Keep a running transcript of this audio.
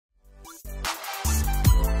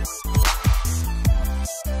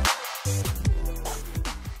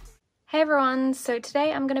Hey everyone, so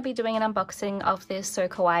today I'm going to be doing an unboxing of this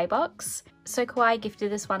SoKawaii box. SoKawaii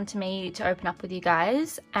gifted this one to me to open up with you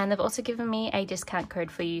guys, and they've also given me a discount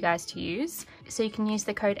code for you guys to use. So you can use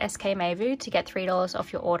the code SKMAVU to get $3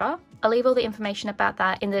 off your order. I'll leave all the information about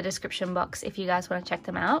that in the description box if you guys want to check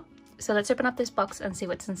them out. So let's open up this box and see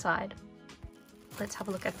what's inside. Let's have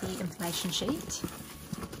a look at the information sheet.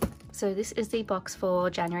 So this is the box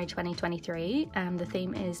for January 2023 and the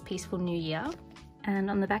theme is Peaceful New Year.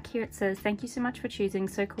 And on the back here it says, thank you so much for choosing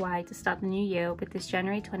SoKawaii to start the new year with this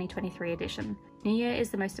January 2023 edition. New Year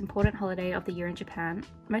is the most important holiday of the year in Japan.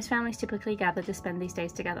 Most families typically gather to spend these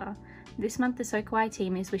days together. This month the SoKawaii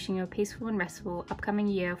team is wishing you a peaceful and restful upcoming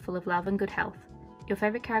year full of love and good health. Your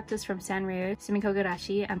favourite characters from SANRIO,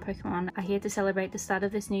 Sumikogurashi and Pokemon are here to celebrate the start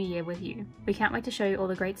of this new year with you. We can't wait to show you all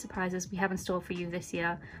the great surprises we have in store for you this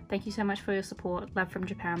year. Thank you so much for your support. Love from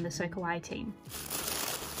Japan, the SoKawaii team.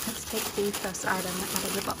 Let's take the first item out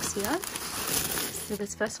of the box here. So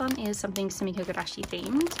this first one is something Sumikogurashi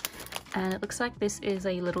themed, and it looks like this is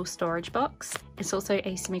a little storage box. It's also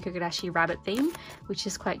a Sumikogurashi rabbit theme, which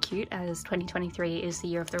is quite cute as 2023 is the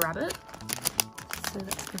year of the rabbit. So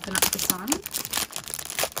let's open up this one.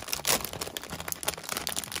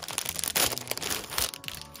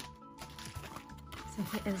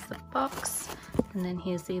 So here is the box, and then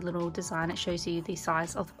here's the little design. It shows you the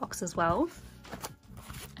size of the box as well.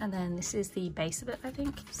 And then this is the base of it, I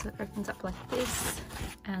think. So it opens up like this,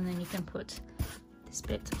 and then you can put this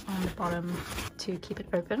bit on the bottom to keep it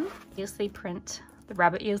open. Here's the print. The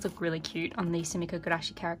rabbit ears look really cute on the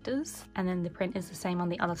Sumikogurashi characters, and then the print is the same on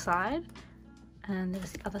the other side. And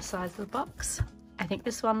there's the other side of the box. I think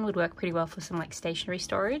this one would work pretty well for some like stationery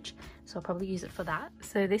storage, so I'll probably use it for that.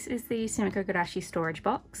 So this is the Sumikogurashi storage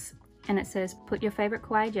box, and it says, put your favorite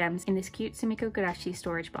kawaii gems in this cute Sumikogurashi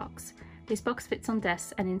storage box. This box fits on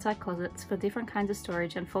desks and inside closets for different kinds of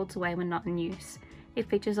storage and folds away when not in use. It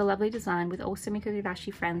features a lovely design with all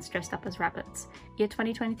Sumikogurashi friends dressed up as rabbits. Year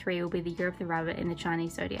 2023 will be the year of the rabbit in the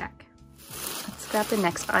Chinese zodiac. Let's grab the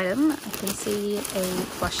next item. I can see a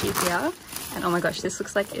plushie here, and oh my gosh, this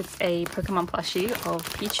looks like it's a Pokemon plushie of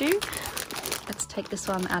Pichu. Let's take this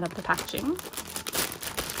one out of the packaging.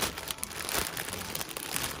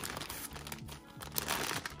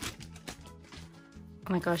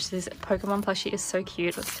 Oh my gosh, this Pokemon plushie is so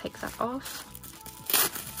cute. Let's take that off.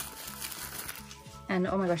 And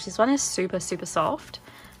oh my gosh, this one is super soft.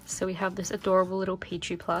 So we have this adorable little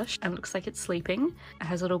Pichu plush, and it looks like it's sleeping. It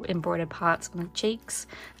has little embroidered parts on the cheeks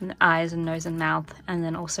and the eyes and nose and mouth, and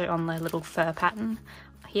then also on the little fur pattern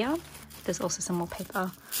here. There's also some more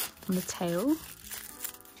paper on the tail.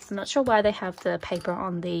 I'm not sure why they have the paper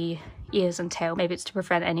on the ears and tail. Maybe it's to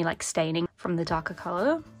prevent any like staining from the darker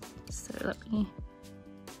color. So let me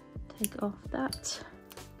take off that.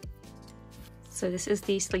 So this is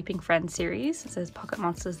the Sleeping Friends series. It says Pocket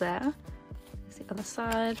Monsters there. There's the other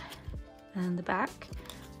side and the back.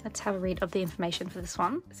 Let's have a read of the information for this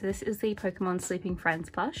one. So this is the Pokemon Sleeping Friends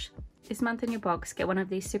plush. This month in your box, get one of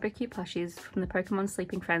these super cute plushies from the Pokemon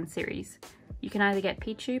Sleeping Friends series. You can either get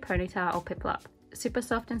Pichu, Ponyta or Piplup. Super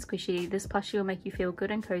soft and squishy, this plushie will make you feel good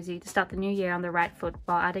and cozy to start the new year on the right foot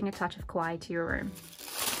while adding a touch of kawaii to your room.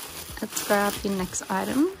 Let's grab the next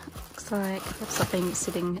item. Looks like I have something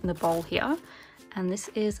sitting in the bowl here, and this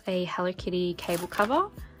is a Hello Kitty cable cover.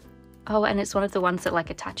 Oh, and it's one of the ones that like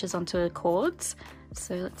attaches onto cords.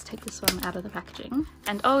 So let's take this one out of the packaging.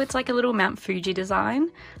 And oh, it's like a little Mount Fuji design.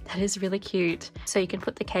 That is really cute. So you can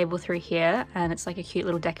put the cable through here and it's like a cute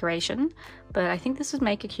little decoration. But I think this would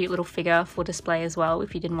make a cute little figure for display as well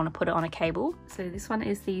if you didn't want to put it on a cable. So this one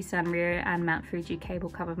is the SANRIO and Mount Fuji cable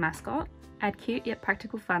cover mascot. Add cute yet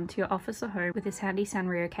practical fun to your office or home with this handy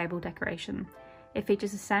SANRIO cable decoration. It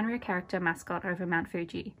features a SANRIO character mascot over Mount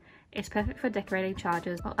Fuji. It's perfect for decorating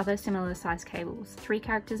chargers or other similar sized cables. 3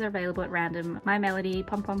 characters are available at random: My Melody,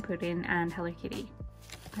 POM POM PURIN and Hello Kitty.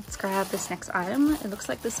 Let's grab this next item. It looks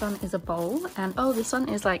like this one is a bowl, and oh, this one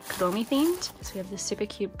is like KUROMI themed. So we have this super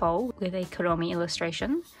cute bowl with a KUROMI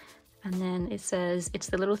illustration. And then it says, it's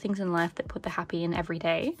the little things in life that put the happy in every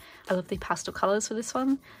day. I love the pastel colors for this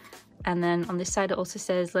one. And then on this side it also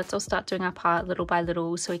says, let's all start doing our part little by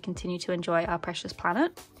little so we continue to enjoy our precious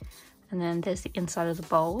planet. And then there's the inside of the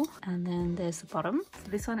bowl, and then there's the bottom. So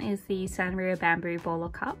this one is the SANRIO bamboo bowl or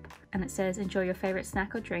cup, and it says, enjoy your favorite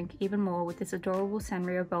snack or drink even more with this adorable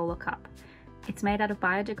SANRIO bowl or cup. It's made out of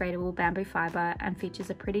biodegradable bamboo fiber and features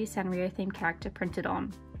a pretty SANRIO themed character printed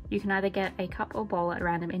on. You can either get a cup or bowl at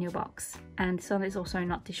random in your box, and this one is also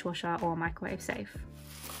not dishwasher or microwave safe.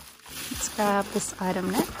 Let's grab this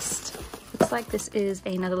item next. Looks like this is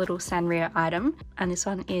another little SANRIO item, and this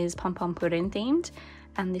one is POM POM PURIN themed.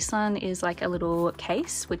 And this one is like a little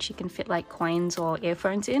case which you can fit like coins or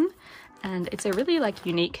earphones in. And it's a really like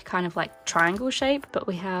unique kind of like triangle shape, but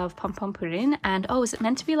we have POM POM PURIN, and oh, is it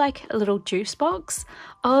meant to be like a little juice box?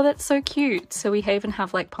 Oh, that's so cute. So we even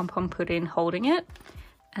have like POM POM PURIN holding it,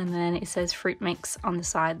 and then it says fruit mix on the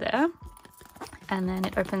side there. And then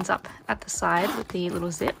it opens up at the side with the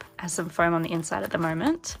little zip, has some foam on the inside at the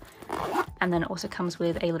moment. And then it also comes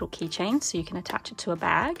with a little keychain so you can attach it to a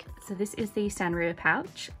bag. So this is the SANRIO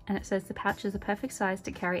pouch, and it says the pouch is the perfect size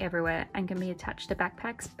to carry everywhere and can be attached to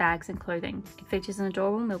backpacks, bags and clothing. It features an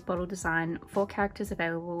adorable milk bottle design, 4 characters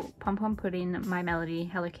available: POM POM PURIN, My Melody,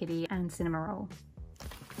 Hello Kitty and Cinnamon Roll.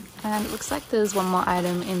 And it looks like there's one more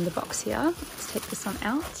item in the box here. Let's take this one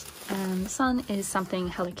out. And this one is something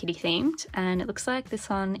Hello Kitty themed, and it looks like this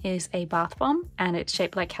one is a bath bomb, and it's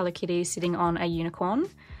shaped like Hello Kitty sitting on a unicorn.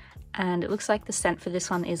 And it looks like the scent for this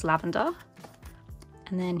one is lavender.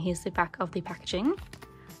 And then here's the back of the packaging.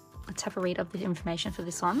 Let's have a read of the information for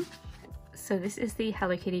this one. So this is the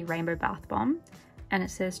Hello Kitty Rainbow Bath Bomb, and it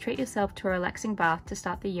says treat yourself to a relaxing bath to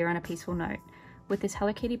start the year on a peaceful note. With this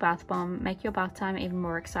Hello Kitty bath bomb, make your bath time even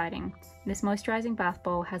more exciting. This moisturizing bath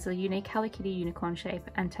ball has a unique Hello Kitty unicorn shape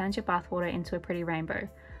and turns your bath water into a pretty rainbow.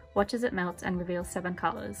 Watch as it melts and reveals 7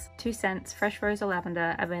 colors. 2 scents, fresh rose or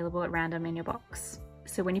lavender, available at random in your box.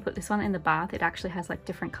 So when you put this one in the bath, it actually has like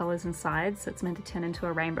different colors and sides, so it's meant to turn into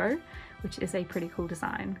a rainbow, which is a pretty cool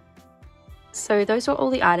design. So those are all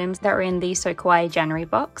the items that are in the SoKawaii January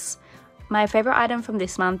box. My favorite item from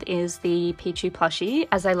this month is the Pichu plushie,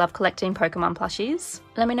 as I love collecting Pokemon plushies.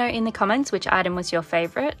 Let me know in the comments which item was your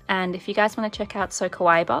favorite, and if you guys want to check out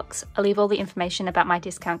SoKawaii box, I'll leave all the information about my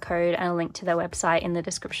discount code and a link to their website in the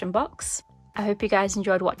description box. I hope you guys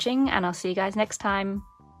enjoyed watching, and I'll see you guys next time.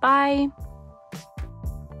 Bye!